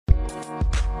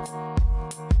You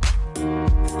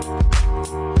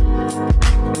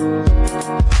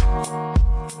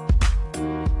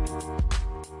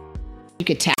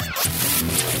could tap.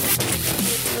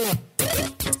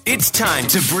 It's time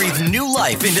to breathe new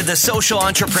life into the social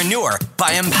entrepreneur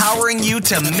by empowering you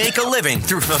to make a living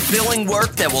through fulfilling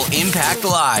work that will impact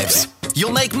lives.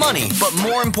 You'll make money, but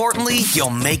more importantly, you'll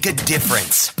make a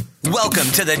difference. Welcome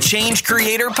to the Change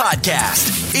Creator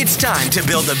Podcast. It's time to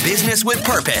build a business with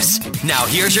purpose. Now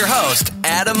here's your host,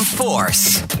 Adam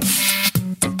Force.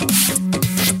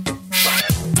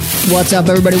 What's up,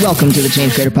 everybody? Welcome to the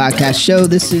Change Creator Podcast show.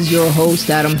 This is your host,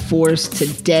 Adam Force.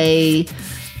 Today,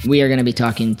 we are going to be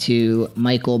talking to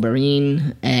Michael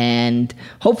Barine, and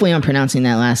hopefully I'm pronouncing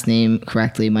that last name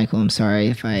correctly. Michael, I'm sorry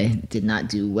if I did not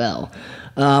do well.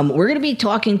 We're going to be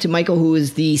talking to Michael, who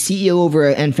is the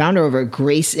CEO and founder over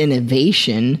Grace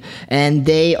Innovation, and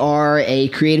they are a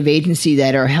creative agency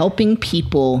that are helping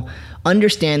people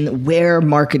understand where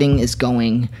marketing is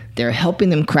going. They're helping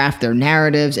them craft their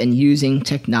narratives and using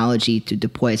technology to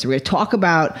deploy. So we're going to talk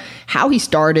about how he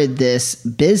started this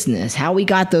business, how we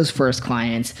got those first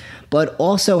clients, but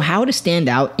also how to stand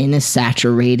out in a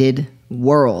saturated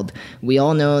world. We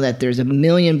all know that there's a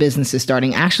million businesses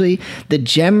starting. Actually, the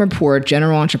GEM report,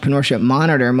 General Entrepreneurship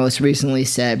Monitor, most recently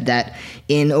said that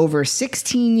in over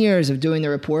 16 years of doing the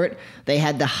report, they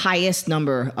had the highest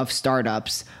number of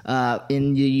startups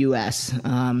in the U.S.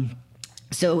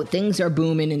 So things are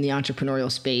booming in the entrepreneurial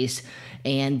space.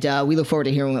 And we look forward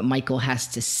to hearing what Michael has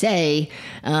to say.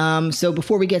 So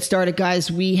before we get started,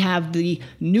 guys, we have the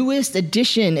newest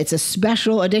edition. It's a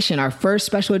special edition, our first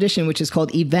special edition, which is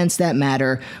called Events That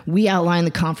Matter. We outline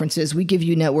the conferences. We give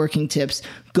you networking tips.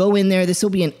 Go in there. This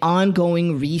will be an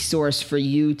ongoing resource for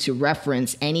you to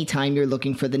reference anytime you're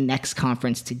looking for the next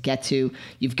conference to get to.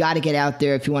 You've got to get out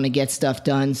there if you want to get stuff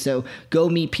done. So go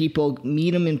meet people,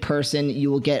 meet them in person. You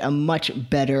will get a much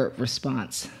better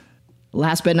response.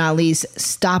 Last but not least,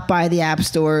 stop by the App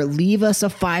Store, leave us a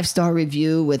 5-star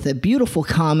review with a beautiful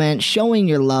comment showing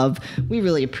your love. We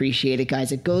really appreciate it,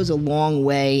 guys. It goes a long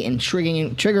way in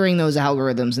triggering those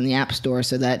algorithms in the App Store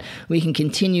so that we can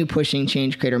continue pushing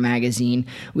Change Creator Magazine.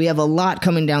 We have a lot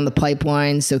coming down the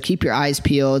pipeline, so keep your eyes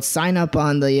peeled. Sign up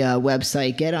on the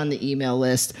website, get on the email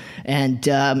list,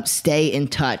 and stay in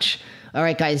touch. All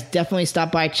right, guys, definitely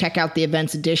stop by, check out the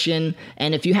events edition.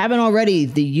 And if you haven't already,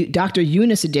 the Dr.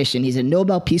 Yunus edition, he's a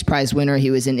Nobel Peace Prize winner.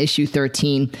 He was in issue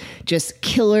 13. Just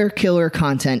killer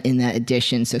content in that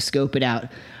edition, so scope it out.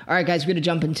 All right, guys, we're going to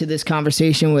jump into this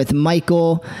conversation with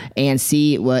Michael and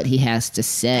see what he has to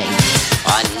say.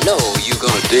 I know you're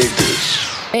going to dig this.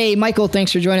 Hey, Michael,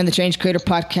 thanks for joining the Change Creator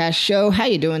Podcast show. How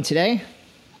you doing today?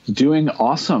 Doing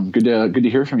awesome. Good to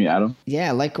hear from you, Adam.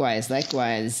 Yeah, likewise.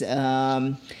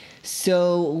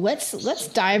 So let's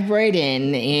dive right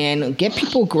in and get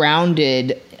people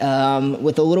grounded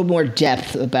with a little more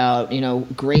depth about,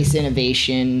 Grace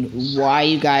Innovation, why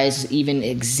you guys even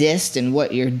exist and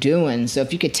what you're doing. So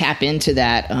if you could tap into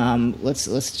that,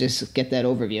 let's just get that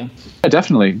overview. Yeah,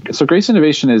 definitely. So Grace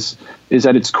Innovation is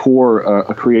at its core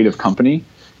a creative company.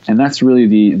 And that's really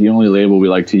the only label we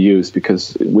like to use,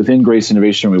 because within Grace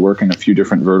Innovation, we work in a few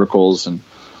different verticals and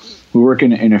we work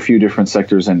in a few different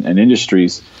sectors and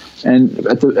industries. And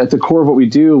at the core of what we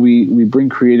do, we bring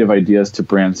creative ideas to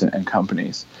brands and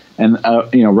companies. And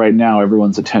right now,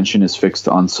 everyone's attention is fixed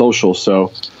on social.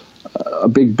 So a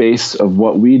big base of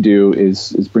what we do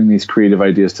is bring these creative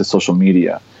ideas to social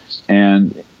media.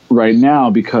 And right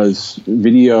now, because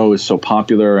video is so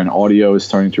popular and audio is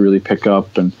starting to really pick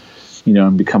up and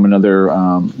become another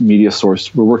media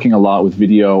source, we're working a lot with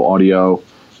video, audio,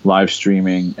 live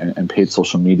streaming, and paid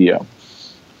social media.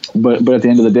 But at the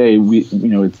end of the day,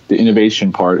 it's the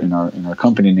innovation part in our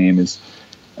company name is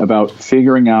about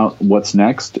figuring out what's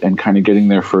next and kind of getting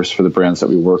there first for the brands that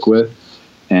we work with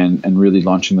and really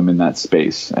launching them in that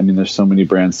space. I mean, there's so many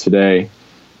brands today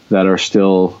that are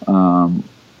still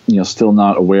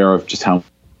not aware of just how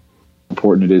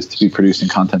important it is to be producing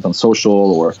content on social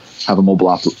or have a mobile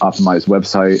optimized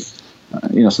website.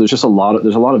 So there's a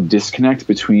lot of disconnect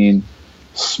between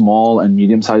small and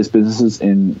medium-sized businesses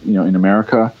in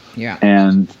America,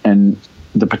 and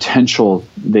the potential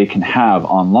they can have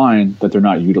online that they're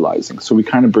not utilizing. So we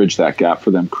kind of bridge that gap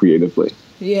for them creatively.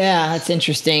 Yeah, that's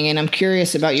interesting. And I'm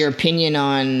curious about your opinion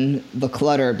on the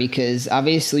clutter, because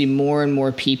obviously more and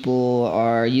more people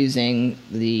are using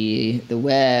the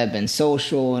web and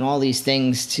social and all these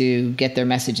things to get their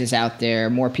messages out there.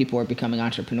 More people are becoming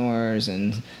entrepreneurs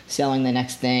and selling the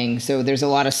next thing. So there's a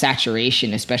lot of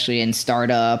saturation, especially in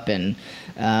startup and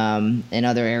in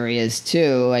other areas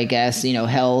too, I guess,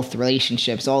 health,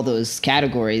 relationships, all those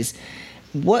categories.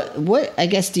 what I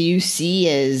guess do you see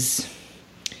as,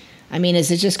 I mean,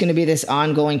 is it just going to be this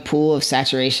ongoing pool of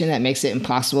saturation that makes it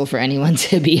impossible for anyone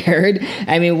to be heard?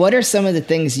 I mean, what are some of the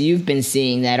things you've been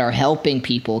seeing that are helping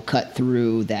people cut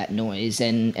through that noise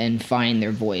and find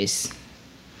their voice?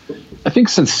 I think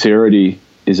sincerity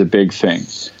is a big thing.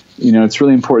 You know, it's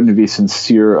really important to be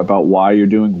sincere about why you're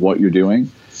doing what you're doing,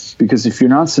 because if you're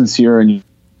not sincere and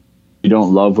you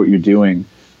don't love what you're doing,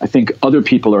 I think other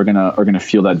people are gonna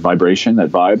feel that vibration, that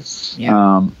vibe.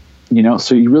 Yeah. You know,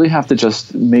 so you really have to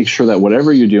just make sure that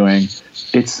whatever you're doing,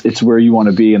 it's where you want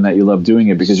to be and that you love doing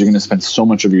it, because you're going to spend so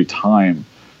much of your time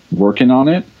working on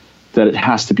it that there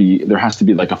has to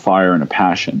be like a fire and a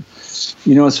passion.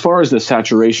 You know, as far as the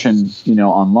saturation, you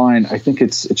know, online, I think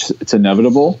it's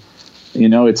inevitable. You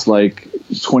know, it's like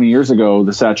 20 years ago,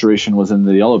 the saturation was in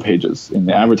the yellow pages, in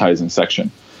the advertising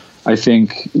section. I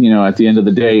think, you know, at the end of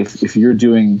the day, if you're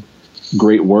doing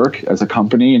great work as a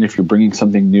company, and if you're bringing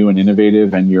something new and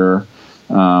innovative, and you're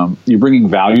bringing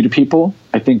value to people,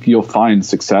 I think you'll find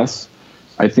success.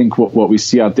 I think what we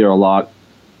see out there a lot,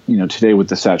 you know, today with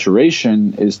the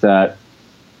saturation is that,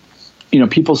 you know,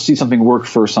 people see something work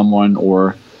for someone,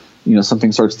 or, you know,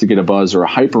 something starts to get a buzz or a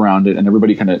hype around it, and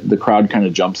the crowd kind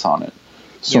of jumps on it.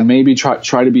 So maybe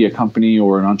try to be a company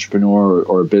or an entrepreneur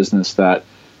or a business that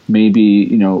maybe,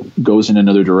 you know, goes in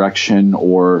another direction,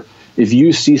 or if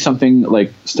you see something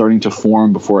like starting to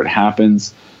form before it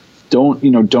happens, don't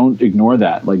ignore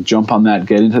that. Like, jump on that,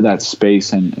 get into that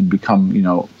space, and become, get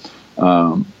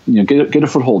a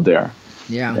foothold there.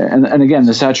 Yeah. And again,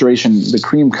 the saturation, the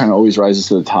cream kind of always rises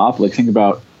to the top. Like, think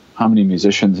about how many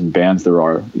musicians and bands there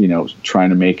are, you know,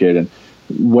 trying to make it, and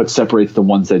what separates the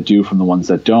ones that do from the ones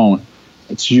that don't.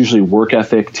 It's usually work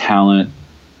ethic, talent,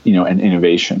 you know, and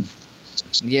innovation.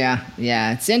 Yeah.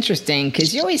 It's interesting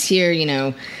because you always hear, you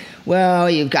know, well,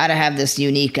 you've got to have this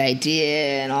unique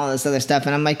idea and all this other stuff.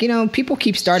 And I'm like, you know, people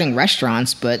keep starting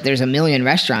restaurants, but there's a million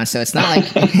restaurants. So it's not like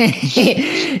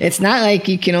it's not like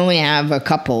you can only have a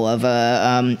couple of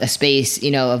a space, you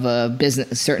know, of a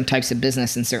business, certain types of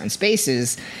business in certain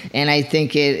spaces. And I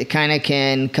think it kind of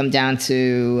can come down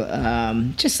to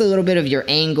just a little bit of your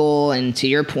angle. And to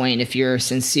your point, if you're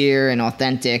sincere and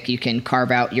authentic, you can carve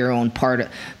out your own part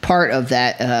of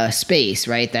that space,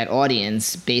 right? That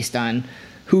audience based on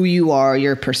who you are,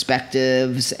 your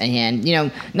perspectives, and, you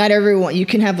know, not everyone, you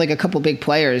can have like a couple big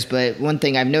players, but one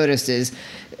thing I've noticed is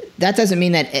that doesn't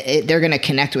mean that they're going to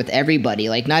connect with everybody.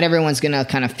 Like, not everyone's going to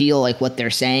kind of feel like what they're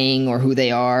saying or who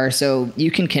they are. So you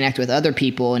can connect with other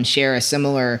people and share a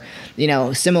similar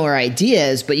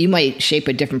ideas, but you might shape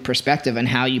a different perspective on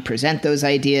how you present those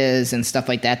ideas and stuff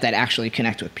like that actually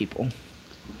connect with people.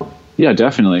 Yeah,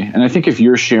 definitely. And I think if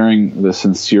you're sharing the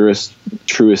sincerest,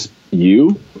 truest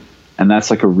you, and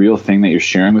that's like a real thing that you're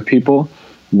sharing with people,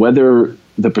 whether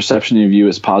the perception of you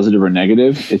is positive or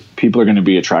negative, people are going to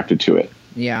be attracted to it.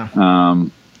 Yeah.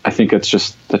 I think that's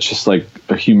just like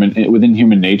within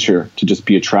human nature to just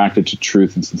be attracted to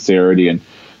truth and sincerity. And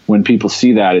when people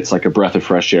see that, it's like a breath of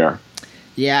fresh air.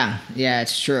 Yeah,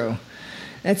 it's true.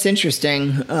 That's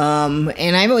interesting.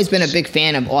 And I've always been a big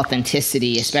fan of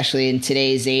authenticity, especially in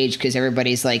today's age, because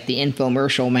everybody's like the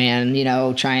infomercial man, you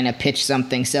know, trying to pitch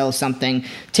something, sell something,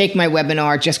 take my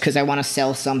webinar just because I want to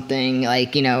sell something,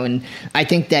 like, you know, and I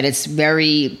think that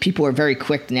people are very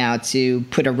quick now to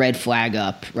put a red flag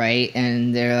up, right?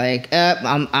 And they're like,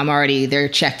 they're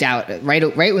checked out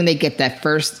right when they get that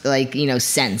first, like, you know,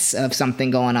 sense of something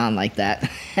going on like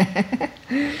that.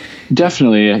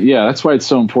 Definitely. Yeah. That's why it's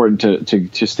so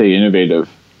important to stay innovative.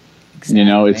 Exactly. You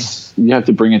know, you have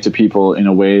to bring it to people in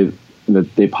a way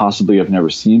that they possibly have never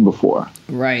seen before.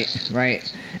 Right.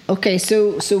 Okay.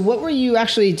 So what were you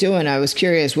actually doing? I was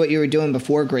curious what you were doing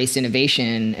before Grace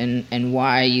Innovation and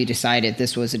why you decided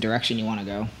this was the direction you want to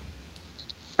go.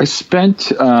 I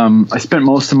spent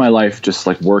most of my life just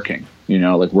like working, you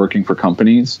know, like working for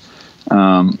companies.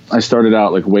 I started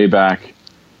out like way back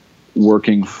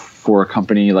working for a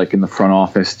company like in the front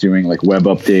office doing like web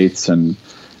updates and,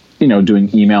 you know, doing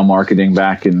email marketing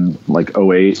back in like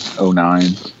 08, 09.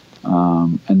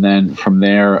 And then from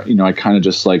there, you know, I kind of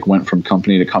just like went from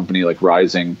company to company, like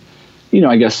rising, you know,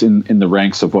 I guess in the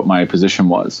ranks of what my position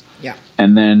was. Yeah.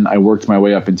 And then I worked my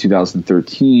way up in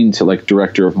 2013 to like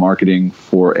director of marketing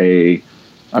for a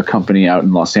company out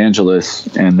in Los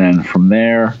Angeles. And then from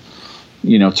there,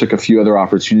 you know, took a few other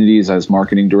opportunities as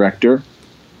marketing director.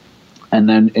 And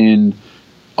then in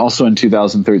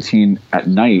 2013 at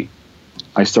night,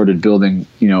 I started building,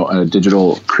 you know, a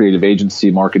digital creative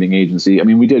agency, marketing agency. I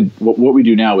mean, we did what we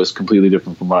do now is completely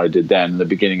different from what I did then. In the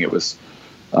beginning, it was,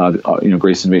 you know,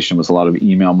 Grace Innovation was a lot of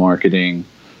email marketing,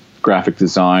 graphic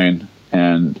design,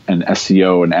 and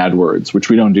SEO and AdWords, which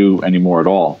we don't do anymore at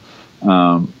all.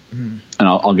 And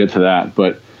I'll get to that.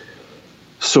 But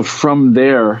so from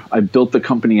there, I built the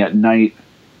company at night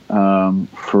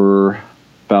for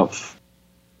about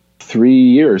 3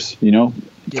 years,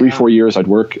 3-4 years. I'd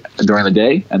work during the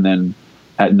day, and then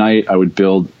at night I would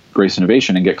build Grace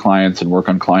Innovation and get clients and work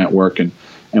on client work. And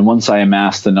once I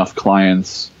amassed enough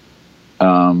clients,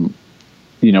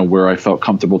 where I felt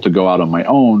comfortable to go out on my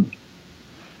own,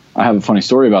 I have a funny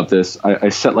story about this. I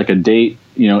set like a date,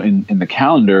 in the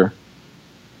calendar.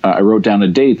 I wrote down a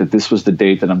date that this was the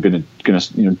date that I'm going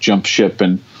to jump ship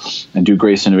and do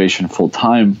Grace Innovation full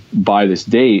time by this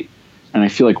date. And I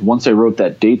feel like once I wrote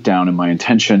that date down and my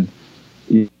intention,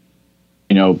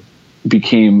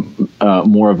 became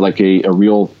more of like a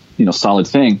real, solid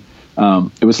thing.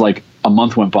 It was like a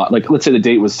month went by. Like, let's say the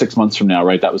date was 6 months from now,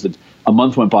 right? A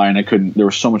month went by, and there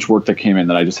was so much work that came in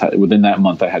that I just had, within that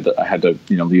month, I had to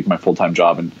leave my full-time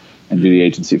job and do the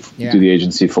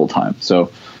agency full time.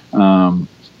 So,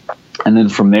 and then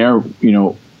from there,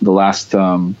 the last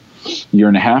year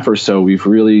and a half or so, we've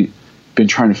really been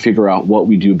trying to figure out what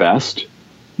we do best,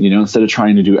 instead of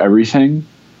trying to do everything,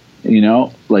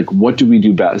 like what do we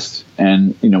do best?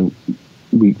 And,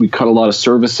 we cut a lot of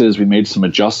services, we made some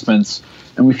adjustments,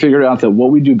 and we figured out that what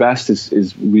we do best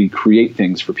is we create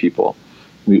things for people.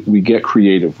 We get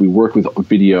creative. We work with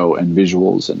video and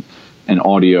visuals and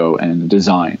audio and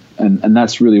design. And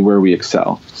that's really where we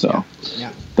excel. So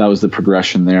that was the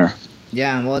progression there.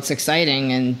 Yeah, well, it's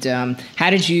exciting. And how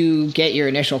did you get your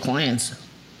initial clients?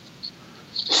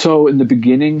 So in the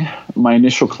beginning, my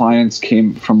initial clients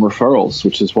came from referrals,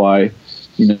 which is why,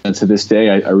 to this day,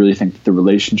 I really think that the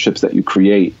relationships that you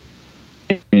create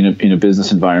in a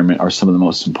business environment are some of the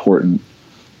most important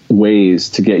ways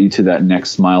to get you to that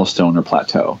next milestone or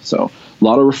plateau. So a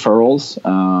lot of referrals,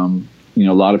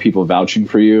 a lot of people vouching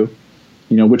for you,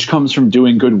 which comes from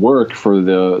doing good work for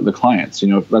the clients.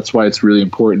 That's why it's really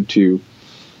important to,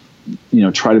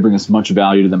 try to bring as much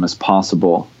value to them as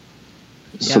possible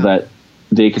so that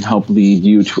they can help lead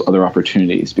you to other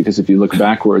opportunities. Because if you look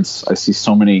backwards, I see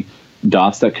so many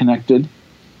dots that connected,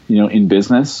 in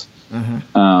business.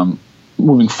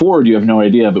 Moving forward, you have no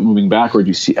idea, but moving backward,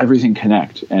 you see everything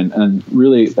connect. And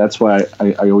really, that's why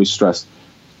I always stress,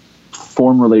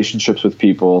 form relationships with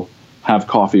people, have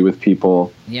coffee with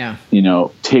people,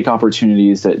 take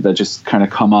opportunities that just kind of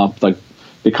come up, like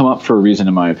they come up for a reason,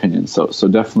 in my opinion. So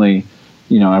definitely,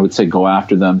 I would say go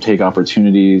after them, take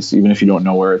opportunities, even if you don't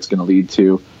know where it's going to lead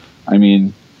to. I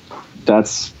mean,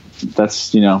 that's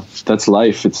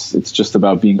life. It's just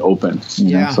about being open.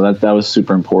 So that was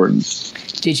super important.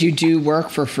 Did you do work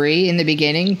for free in the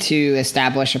beginning to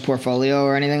establish a portfolio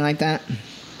or anything like that?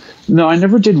 No, I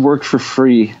never did work for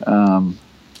free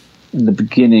in the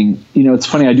beginning. It's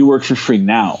funny, I do work for free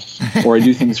now, or I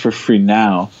do things for free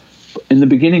now. In the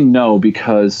beginning, no,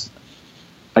 because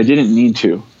I didn't need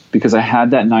to, because I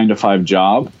had that 9-to-5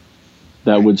 job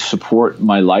that would support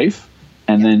my life.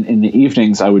 And then in the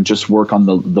evenings, I would just work on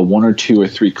the 1 or 2 or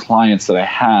 3 clients that I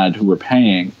had who were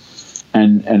paying.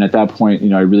 And at that point,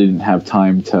 I really didn't have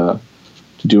time to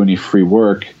do any free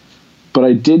work. But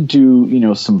I did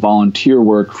do, some volunteer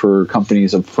work for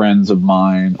companies of friends of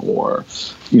mine or,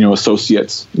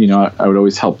 associates. I would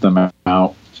always help them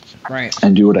out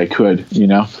and do what I could,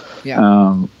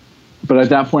 But at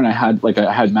that point, I had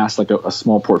amassed a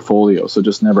small portfolio, so it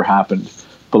just never happened.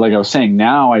 But like I was saying,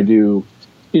 now I do,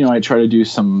 I try to do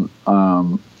some,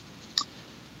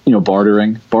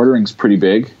 bartering. Bartering's pretty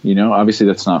big. Obviously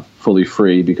that's not fully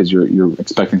free because you're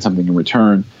expecting something in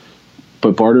return.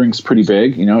 But bartering's pretty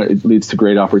big. It leads to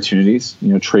great opportunities.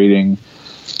 Trading,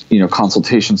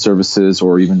 consultation services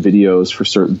or even videos for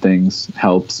certain things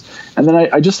helps. And then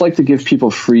I just like to give people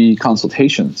free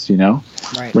consultations.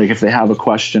 Like if they have a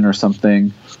question or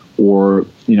something, or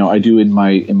I do in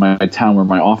my town where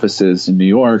my office is in New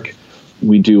York,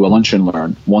 we do a lunch and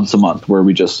learn once a month where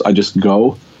I just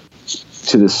go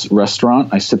to this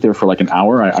restaurant. I sit there for like an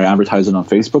hour. I advertise it on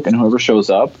Facebook, and whoever shows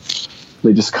up,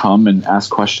 they just come and ask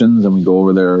questions, and we go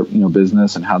over their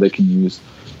business and how they can use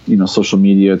social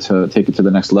media to take it to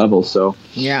the next level. So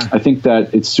I think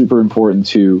that it's super important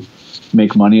to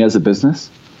make money as a business,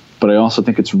 but I also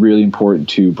think it's really important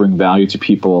to bring value to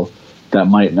people that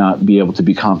might not be able to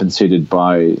be compensated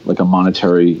by like a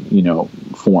monetary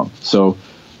form. So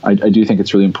I do think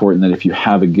it's really important that if you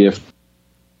have a gift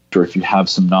or if you have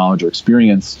some knowledge or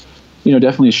experience,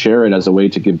 definitely share it as a way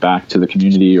to give back to the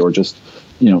community or just,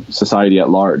 society at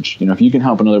large. If you can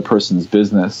help another person's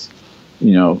business,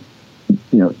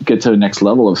 get to the next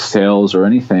level of sales or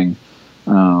anything,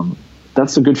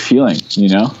 that's a good feeling,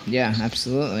 Yeah,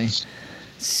 absolutely.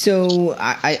 So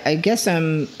I guess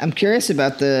I'm curious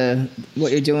about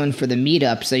what you're doing for the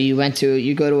meetup. So you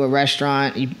go to a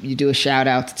restaurant, you do a shout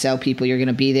out to tell people you're going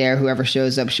to be there. Whoever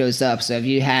shows up shows up. So have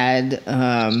you had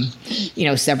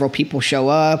several people show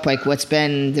up? Like, what's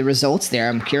been the results there?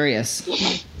 I'm curious.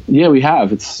 Yeah, we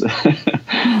have. It's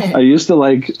I used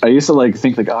to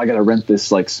think like, oh, I got to rent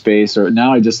this like space, or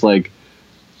now I just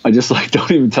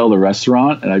don't even tell the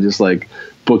restaurant, and I just like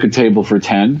book a table for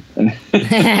 10 and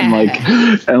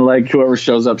whoever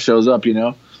shows up,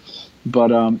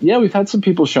 But yeah, we've had some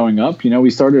people showing up.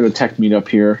 We started a tech meetup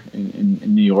here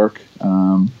in New York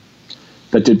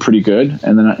that did pretty good,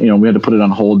 and then we had to put it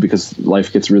on hold because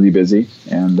life gets really busy,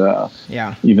 and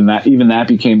even that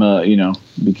became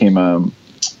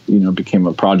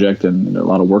a project and a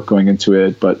lot of work going into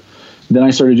it. But then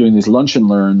I started doing these lunch and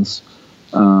learns,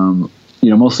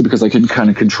 mostly because I could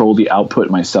kind of control the output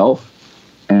myself.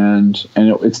 And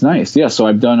it's nice. Yeah. So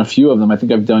I've done a few of them. I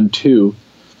think I've done 2,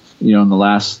 in the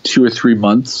last 2 or 3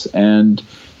 months. And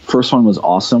first one was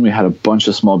awesome. We had a bunch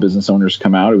of small business owners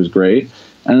come out. It was great.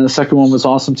 And then the second one was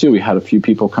awesome too. We had a few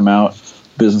people come out,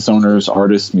 business owners,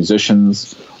 artists,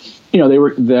 musicians. They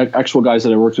were the actual guys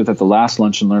that I worked with at the last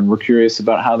Lunch and Learn were curious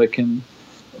about how they can,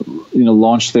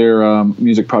 launch their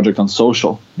music project on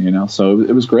social, so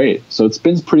it was great. So it's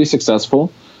been pretty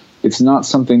successful. It's not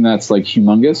something that's like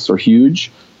humongous or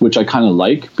huge, which I kind of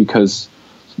like, because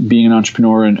being an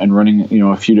entrepreneur and running,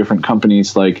 a few different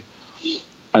companies, like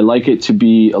I like it to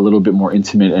be a little bit more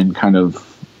intimate and kind of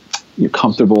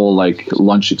comfortable, like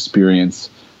lunch experience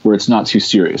where it's not too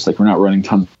serious. Like we're not running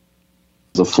tons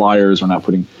of flyers. We're not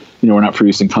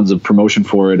producing tons of promotion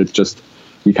for it. It's just,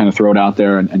 you kind of throw it out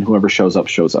there and whoever shows up,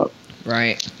 shows up.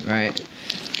 Right.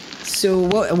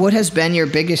 So what has been your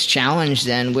biggest challenge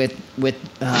then with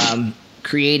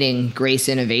creating Grace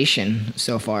Innovation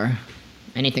so far?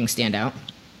 Anything stand out?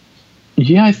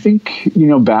 Yeah, I think,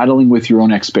 battling with your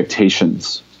own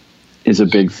expectations is a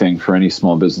big thing for any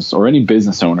small business or any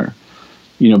business owner.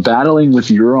 Battling with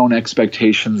your own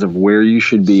expectations of where you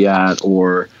should be at,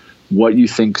 or what you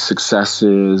think success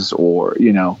is, or,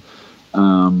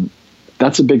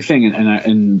 that's a big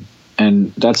thing.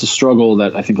 And that's a struggle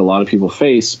that I think a lot of people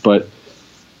face, but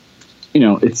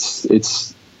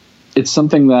it's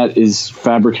something that is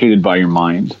fabricated by your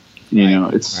mind.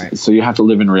 Right. So you have to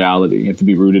live in reality. You have to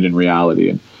be rooted in reality,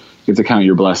 and you have to count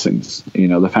your blessings.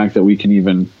 The fact that we can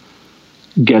even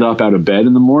get up out of bed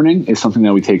in the morning is something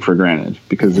that we take for granted,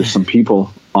 because there's some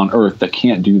people on earth that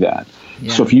can't do that.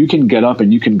 Yeah. So if you can get up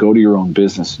and you can go to your own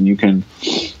business and you can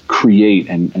create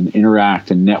and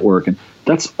interact and network, and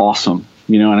that's awesome.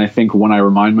 And I think when I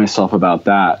remind myself about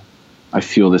that, I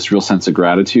feel this real sense of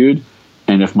gratitude.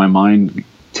 And if my mind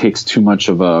takes too much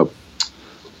of a,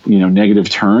 negative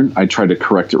turn, I try to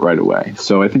correct it right away.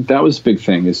 So I think that was a big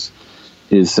thing is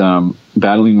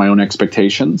battling my own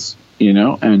expectations,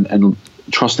 and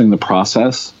trusting the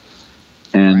process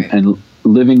and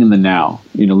living in the now,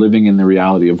 living in the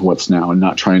reality of what's now, and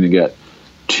not trying to get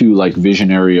too like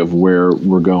visionary of where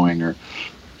we're going, or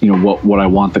what I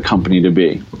want the company to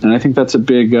be. And I think that's a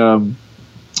big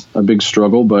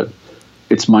struggle, but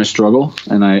it's my struggle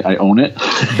and I own it.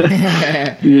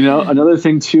 Another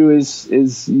thing too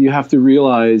is you have to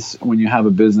realize when you have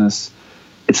a business,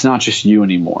 it's not just you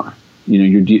anymore.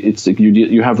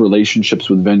 You have relationships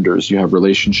with vendors, you have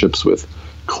relationships with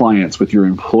clients, with your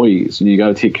employees, and you got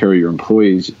to take care of your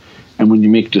employees. And when you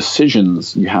make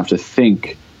decisions, you have to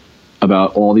think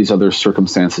about all these other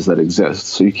circumstances that exist.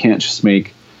 So you can't just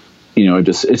make, and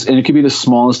it could be the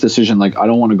smallest decision. Like, I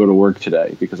don't want to go to work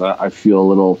today because I feel a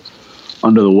little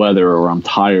under the weather, or I'm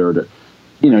tired.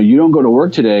 You don't go to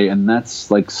work today, and that's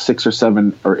like 6 or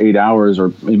 7 or 8 hours,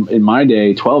 or in my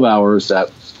day, 12 hours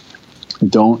that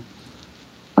don't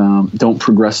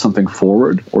progress something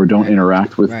forward, or don't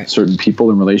interact with certain people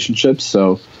and relationships.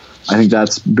 So I think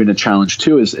that's been a challenge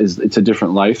too, is it's a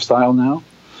different lifestyle now.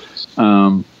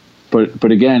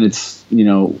 But again, it's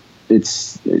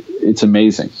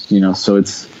amazing, so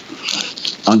it's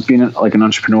being like an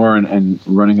entrepreneur and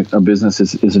running a business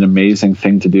is an amazing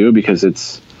thing to do, because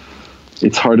it's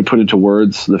hard to put into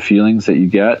words the feelings that you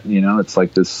get. It's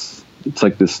like this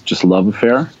just love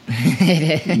affair,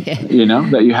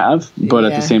 that you have. But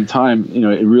at the same time,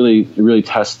 it really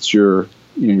tests your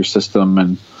system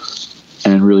and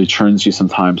really churns you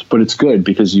sometimes. But it's good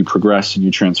because you progress and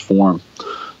you transform.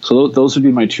 So those would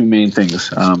be my 2 main things.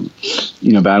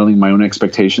 Battling my own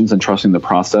expectations and trusting the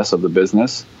process of the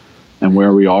business and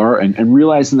where we are, and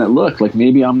realizing that, look, like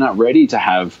maybe I'm not ready to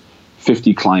have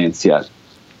 50 clients yet.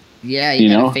 Yeah, you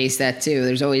gotta face that too.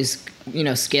 There's always,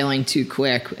 scaling too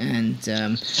quick, and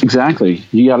exactly.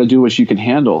 You got to do what you can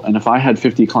handle. And if I had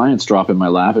 50 clients drop in my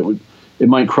lap, it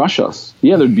might crush us.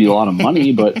 Yeah, there'd be a lot of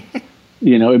money, but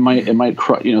it might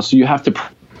crush. So you have to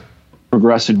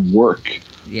progress and work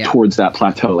towards that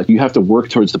plateau. Like you have to work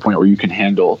towards the point where you can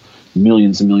handle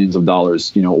millions and millions of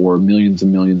dollars, or millions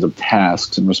and millions of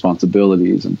tasks and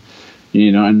responsibilities, and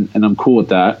and I'm cool with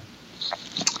that.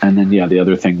 And then the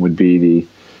other thing would be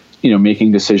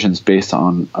making decisions based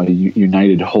on a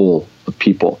united whole of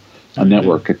people, a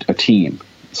network, a team.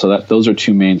 So those are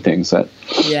two main things that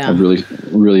I've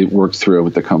really worked through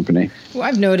with the company. Well,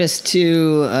 I've noticed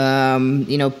too,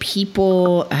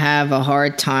 people have a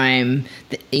hard time,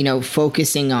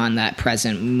 focusing on that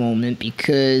present moment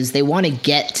because they want to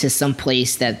get to some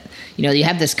place that, you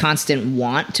have this constant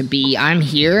want to be, I'm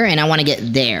here and I want to get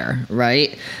there,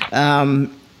 right?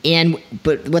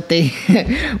 But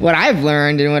what I've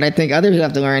learned and what I think others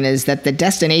have to learn is that the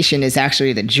destination is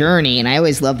actually the journey. And I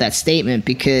always love that statement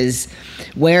because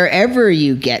wherever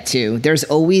you get to, there's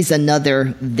always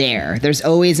another there. There's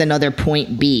always another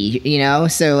point B,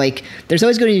 So like there's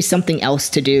always going to be something else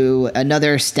to do,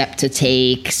 another step to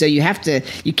take. So you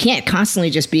can't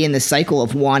constantly just be in the cycle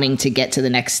of wanting to get to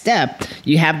the next step.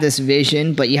 You have this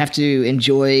vision, but you have to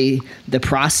enjoy the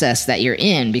process that you're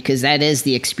in because that is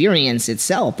the experience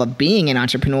itself of being an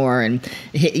entrepreneur and,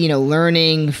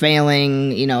 learning,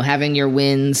 failing, having your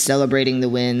wins, celebrating the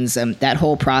wins. That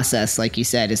whole process, like you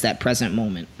said, is that present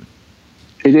moment.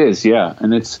 It is. Yeah.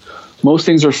 And most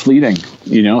things are fleeting,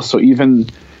 so even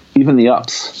the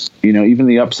ups,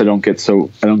 I don't get so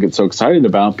excited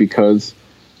about because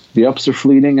the ups are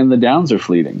fleeting and the downs are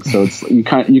fleeting. So it's, you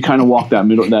kind of walk that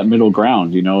middle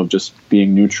ground, of just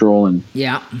being neutral and you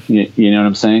know what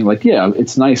I'm saying? Like, yeah,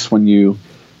 it's nice when you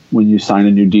sign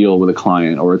a new deal with a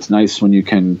client, or it's nice when you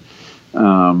can,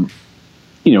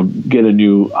 get a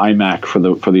new iMac for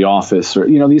the office, or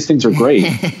these things are great.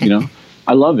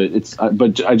 I love it.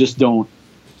 But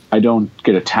I don't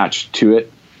get attached to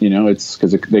it. It's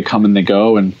because they come and they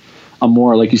go, and I'm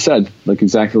more like you said, like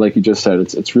exactly like you just said.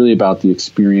 It's really about the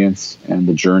experience and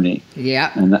the journey.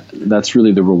 Yeah, and that's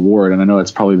really the reward. And I know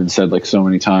it's probably been said like so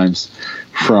many times,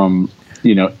 from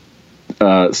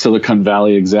Silicon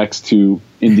Valley execs to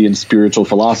Indian spiritual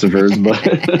philosophers, but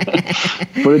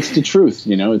it's the truth.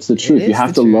 It's the truth. You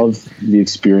have to love the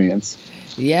experience.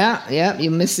 Yeah, you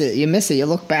miss it. You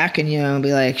look back and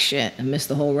be like, shit, I missed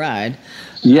the whole ride.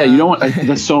 Yeah,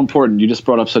 that's so important. You just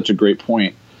brought up such a great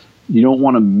point. You don't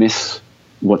want to miss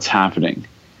what's happening.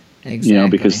 Exactly.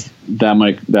 Because that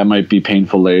might be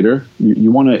painful later.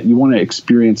 You want to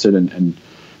experience it and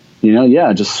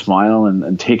just smile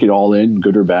and take it all in,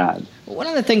 good or bad. One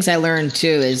of the things I learned too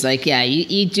is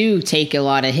you do take a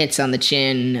lot of hits on the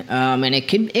chin, and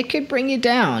it could bring you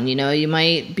down. You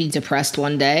might be depressed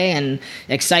one day and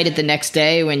excited the next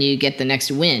day when you get the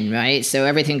next win, right? So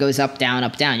everything goes up, down,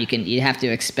 up, down. You have to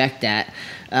expect that,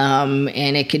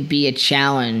 and it could be a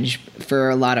challenge for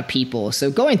a lot of people.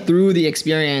 So going through the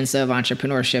experience of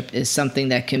entrepreneurship is something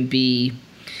that can be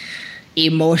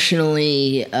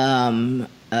emotionally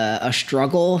a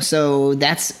struggle. So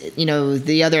that's,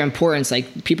 the other importance,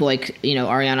 like people like,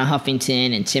 Arianna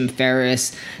Huffington and Tim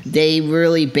Ferriss, they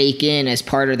really bake in as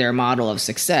part of their model of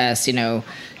success,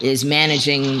 is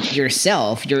managing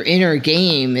yourself. Your inner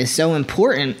game is so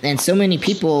important. And so many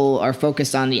people are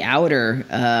focused on the outer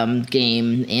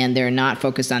game and they're not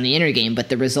focused on the inner game, but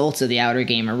the results of the outer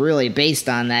game are really based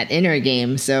on that inner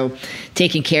game. So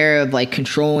taking care of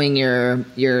controlling your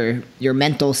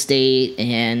mental state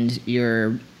and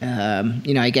your,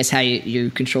 I guess how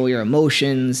you control your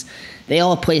emotions, they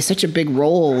all play such a big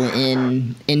role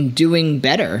in doing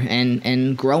better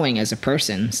and growing as a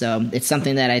person. So it's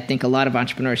something that I think a lot of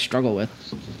entrepreneurs struggle with.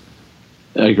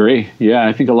 I agree. Yeah,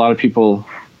 I think a lot of people,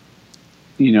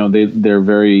 they're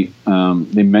very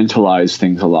they mentalize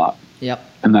things a lot. Yep.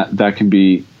 And that can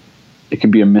be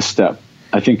a misstep.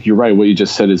 I think you're right. What you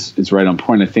just said is right on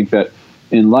point. I think that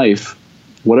in life,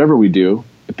 whatever we do,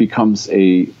 it becomes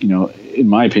in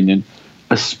my opinion,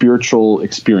 a spiritual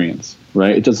experience,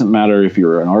 right? It doesn't matter if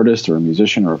you're an artist or a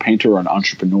musician or a painter or an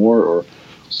entrepreneur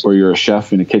or you're a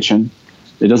chef in a kitchen.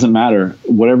 It doesn't matter.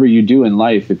 Whatever you do in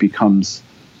life, it becomes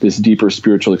this deeper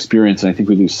spiritual experience. And I think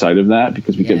we lose sight of that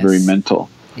because we get very mental.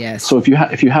 Yes. So if you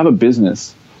have a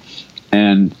business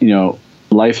and,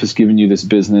 life has given you this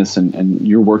business and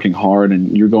you're working hard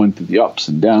and you're going through the ups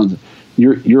and downs,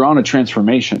 you're on a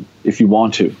transformation if you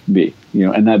want to be,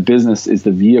 and that business is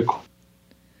the vehicle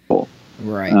for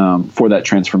that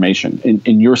transformation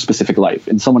in your specific life.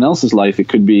 In someone else's life, it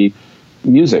could be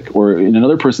music, or in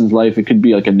another person's life, it could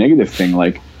be like a negative thing,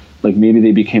 like like maybe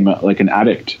they became like an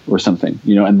addict or something,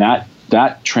 and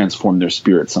that transformed their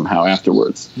spirit somehow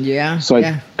afterwards. Yeah. So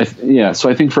so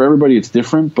I think for everybody it's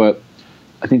different, but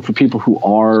I think for people who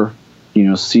are,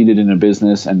 seated in a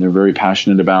business and they're very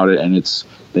passionate about it and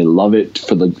they love it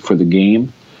for the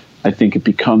game, I think it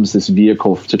becomes this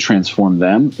vehicle to transform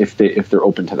them if they're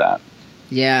open to that.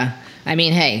 Yeah. I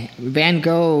mean, hey, Van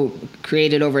Gogh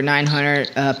created over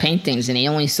 900 paintings, and he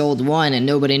only sold one, and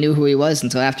nobody knew who he was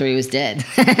until after he was dead.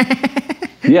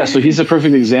 Yeah, so he's a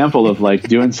perfect example of like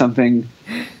doing something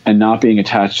and not being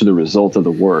attached to the result of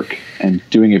the work and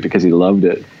doing it because he loved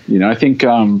it. I think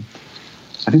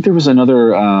there was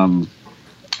another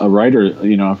a writer.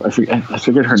 I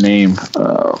forget her name.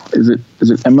 Is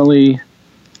it Emily?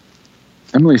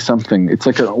 Emily something. It's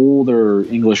like an older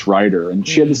English writer, and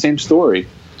she had the same story.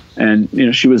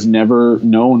 And she was never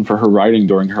known for her writing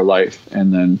during her life,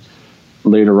 and then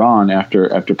later on,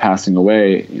 after passing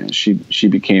away, she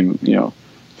became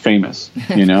famous.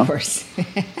 Of course.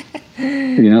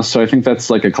 So I think that's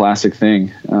like a classic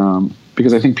thing,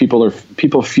 because I think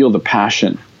people feel the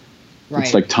passion. Right.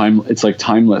 It's like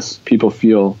timeless. People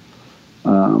feel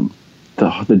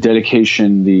the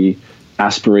dedication, the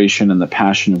aspiration, and the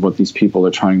passion of what these people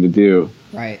are trying to do.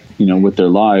 Right. With their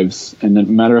lives, and no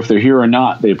matter if they're here or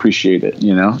not, they appreciate it.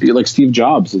 Like Steve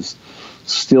Jobs is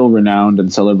still renowned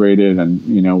and celebrated, and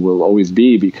will always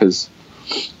be, because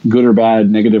good or bad,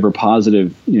 negative or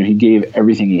positive, he gave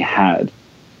everything he had.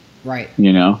 Right.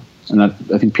 And that,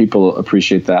 I think people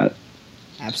appreciate that.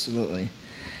 Absolutely.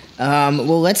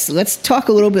 Well, let's talk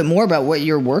a little bit more about what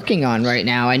you're working on right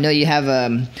now. I know you have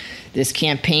this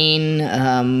campaign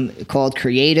called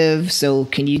Creative. So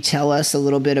can you tell us a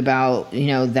little bit about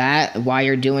that, why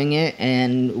you're doing it,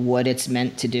 and what it's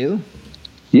meant to do?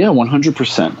 Yeah,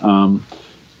 100%.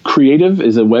 Creative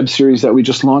is a web series that we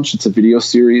just launched. It's a video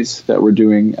series that we're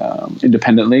doing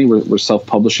independently. We're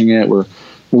self-publishing it. We're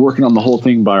working on the whole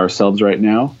thing by ourselves right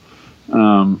now.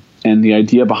 And the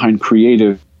idea behind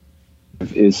Creative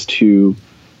is to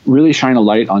really shine a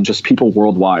light on just people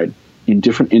worldwide in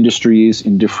different industries,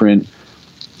 in different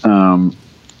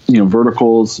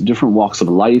verticals, different walks of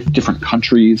life, different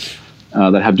countries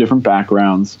that have different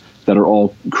backgrounds, that are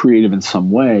all creative in some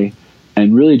way,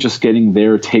 and really just getting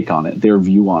their take on it, their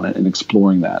view on it, and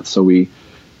exploring that. So we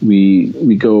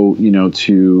go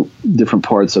to different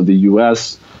parts of the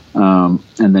U.S. And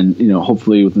then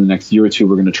hopefully within the next year or two,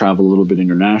 we're going to travel a little bit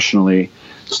internationally,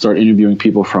 start interviewing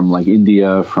people from like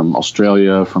India, from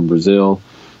Australia, from Brazil,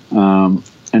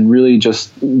 and really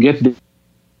just get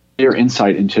their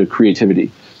insight into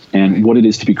creativity and what it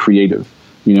is to be creative.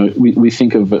 We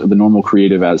think of the normal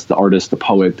creative as the artist, the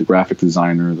poet, the graphic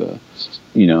designer, the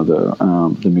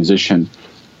musician,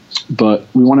 but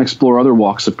we want to explore other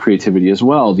walks of creativity as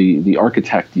well. The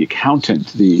architect, the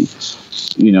accountant, the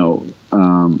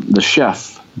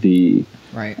chef, the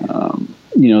right.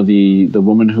 The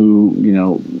woman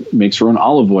who makes her own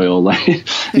olive oil, like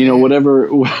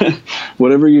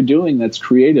whatever you're doing that's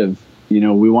creative,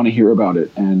 we want to hear about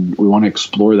it, and we want to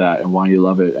explore that and why you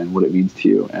love it and what it means to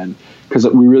you. And because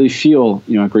we really feel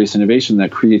at Grace Innovation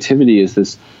that creativity is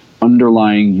this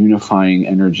underlying unifying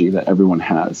energy that everyone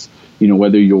has,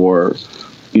 whether you're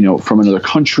from another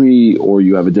country, or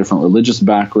you have a different religious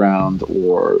background,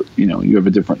 or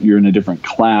you're in a different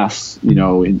class,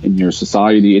 in your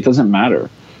society. It doesn't matter.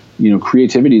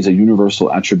 Creativity is a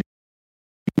universal attribute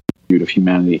of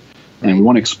humanity, and we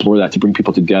want to explore that to bring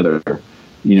people together. Sure.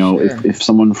 If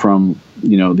someone from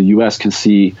the U.S. can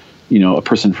see a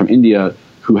person from India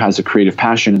who has a creative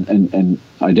passion and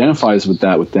identifies with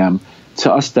them,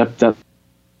 to us that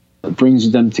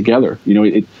brings them together.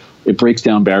 It breaks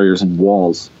down barriers and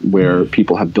walls where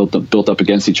people have built up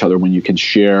against each other when you can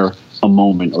share a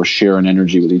moment or share an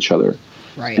energy with each other.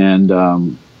 Right. And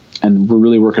we're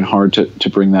really working hard to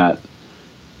bring that,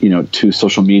 to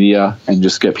social media and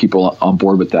just get people on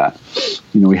board with that.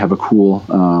 We have a cool,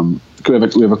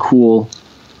 we have a cool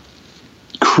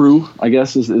crew, I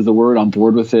guess is the word, on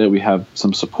board with it. We have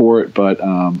some support, but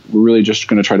we're really just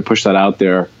going to try to push that out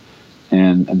there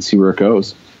and see where it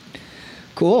goes.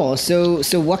 Cool. So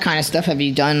what kind of stuff have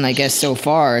you done, I guess, so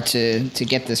far to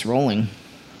get this rolling?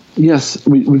 Yes,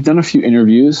 we've done a few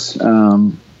interviews.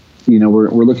 We're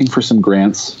looking for some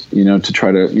grants, to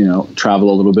try to,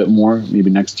 travel a little bit more, maybe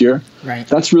next year. Right.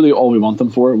 That's really all we want them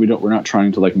for. We're not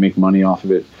trying to like make money off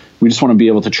of it. We just want to be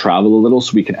able to travel a little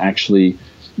so we can actually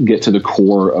get to the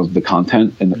core of the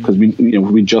content. And because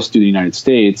we just do the United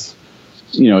States,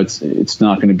 it's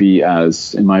not going to be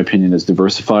as, in my opinion, as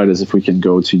diversified as if we can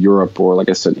go to Europe or, like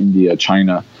I said, India,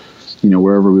 China,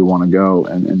 wherever we want to go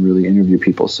and really interview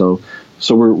people. So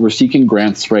we're seeking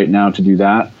grants right now to do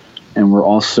that. and we're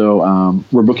also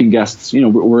we're booking guests. You know,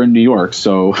 we're in New York,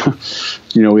 so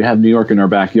you know, we have New York in our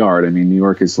backyard. I mean, New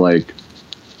York is like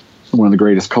one of the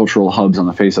greatest cultural hubs on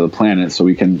the face of the planet. So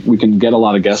we can get a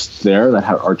lot of guests there that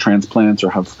are transplants or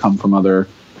have come from other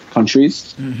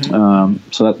countries.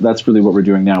 So that's really what we're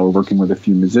doing now. We're working with a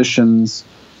few musicians.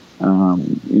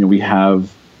 You know, we have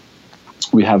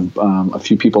a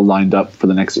few people lined up for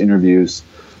the next interviews,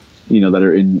 you know, that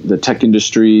are in the tech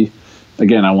industry.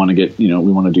 Again, I want to get, you know,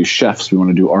 we want to do chefs, we want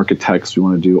to do architects, we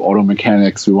want to do auto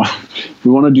mechanics, we want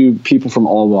to do people from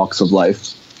all walks of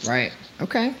life. Right.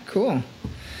 Okay, cool.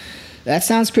 That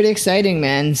sounds pretty exciting,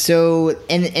 man. So,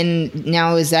 and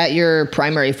now, is that your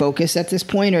primary focus at this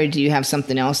point, or do you have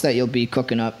something else that you'll be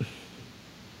cooking up?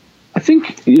 I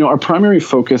think, you know, our primary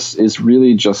focus is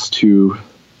really just to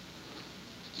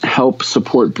help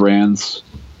support brands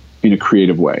in a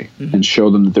creative way and show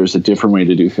them that there's a different way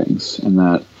to do things and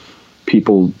that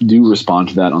people do respond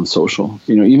to that on social.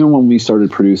 You know, even when we started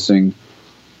producing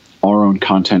our own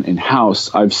content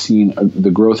in-house, I've seen the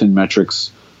growth in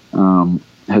metrics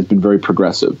has been very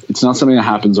progressive. It's not something that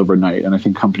happens overnight. And I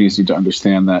think companies need to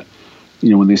understand that, you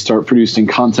know, when they start producing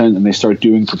content and they start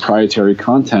doing proprietary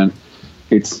content,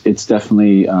 it's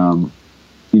definitely,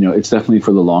 you know, it's definitely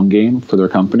for the long game for their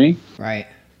company. Right.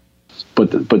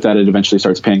 But that it eventually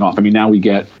starts paying off. I mean, now we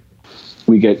get,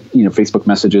 you know, Facebook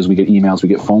messages, we get emails, we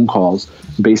get phone calls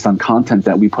based on content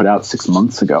that we put out 6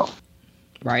 months ago.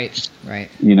 Right. Right.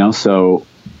 You know, so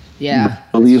yeah,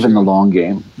 believe in the long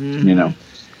game, you know.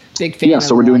 Big fan. Yeah.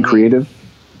 So we're doing creative.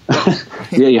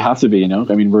 Yeah, you have to be, you know,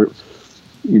 I mean, we're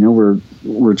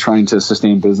trying to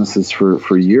sustain businesses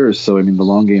for years. So, I mean, the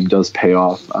long game does pay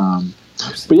off.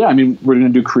 But yeah, I mean, we're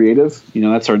going to do creative, you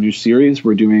know, that's our new series.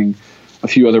 We're doing a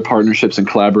few other partnerships and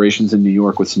collaborations in New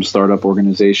York with some startup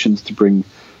organizations to bring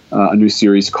a new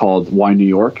series called Why New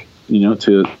York, you know,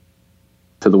 to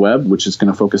the web, which is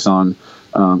going to focus on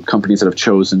companies that have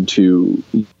chosen to,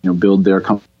 you know, build their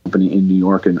company in New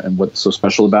York and what's so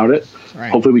special about it.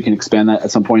 Right. Hopefully we can expand that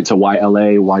at some point to why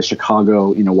LA, why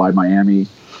Chicago, you know, why Miami,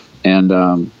 and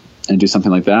do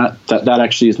something like that. That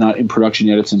actually is not in production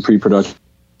yet. It's in pre-production.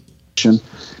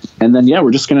 And then, yeah,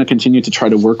 we're just going to continue to try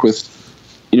to work with,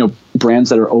 you know, brands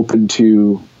that are open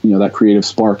to, you know, that creative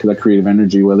spark, that creative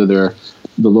energy, whether they're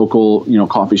the local, you know,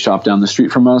 coffee shop down the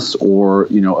street from us or,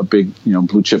 you know, a big, you know,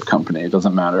 blue chip company. It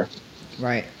doesn't matter.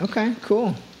 Right. Okay,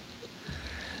 cool.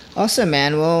 Awesome,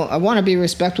 man. Well, I want to be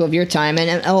respectful of your time.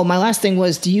 And my last thing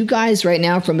was, do you guys right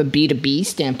now, from a B2B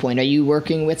standpoint, are you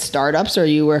working with startups or are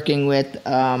you working with,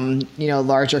 you know,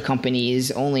 larger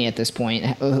companies only at this point?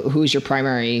 Who's your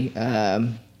primary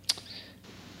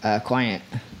client?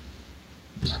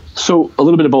 So a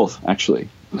little bit of both, actually.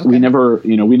 Okay. We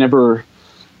never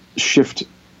shift,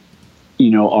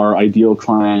 you know, our ideal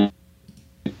client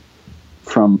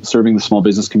from serving the small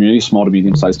business community, small to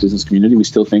medium-sized business community. We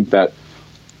still think that,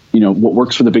 you know, what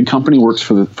works for the big company works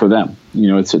for them. You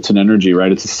know, it's an energy,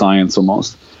 right? It's a science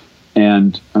almost.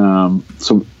 And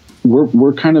so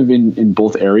we're kind of in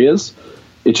both areas.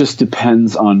 It just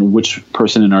depends on which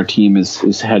person in our team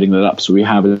is heading that up. So we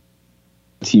have a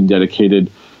team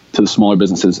dedicated to the smaller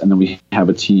businesses, and then we have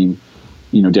a team,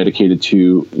 you know, dedicated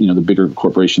to, you know, the bigger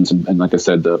corporations. And like I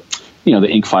said, the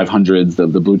Inc. 500s,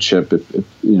 the blue chip, if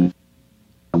you know,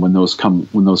 when those come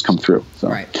through. So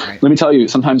right. Let me tell you,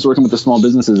 sometimes working with the small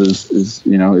businesses is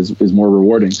more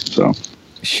rewarding. So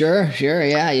sure.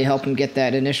 Yeah. You help them get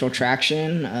that initial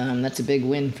traction. That's a big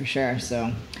win for sure.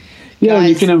 So yeah, guys,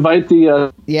 you can invite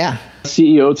the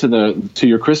CEO to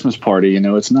your Christmas party. You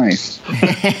know, it's nice.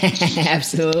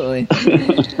 Absolutely.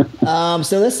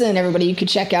 So listen, everybody, you can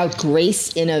check out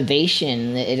Grace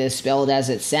Innovation. It is spelled as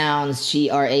it sounds,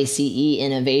 GRACE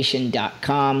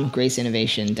innovation.com,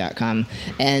 graceinnovation.com.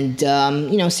 And,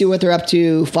 you know, see what they're up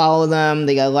to, follow them.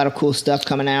 They got a lot of cool stuff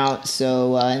coming out.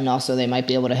 So, and also they might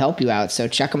be able to help you out. So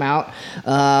check them out.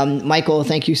 Michael,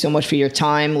 thank you so much for your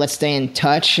time. Let's stay in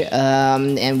touch.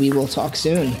 And we will talk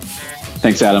soon.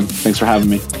 Thanks, Adam. Thanks for having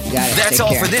me. You got it. That's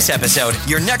all for this episode.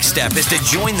 Your next step is to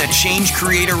join the Change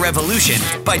Creator Revolution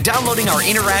by downloading our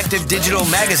interactive digital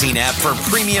magazine app for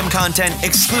premium content,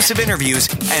 exclusive interviews,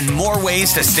 and more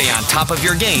ways to stay on top of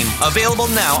your game. Available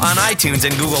now on iTunes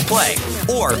and Google Play.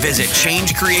 Or visit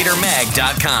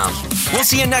changecreatormag.com. We'll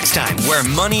see you next time where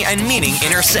money and meaning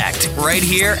intersect, right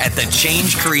here at the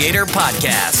Change Creator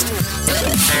Podcast.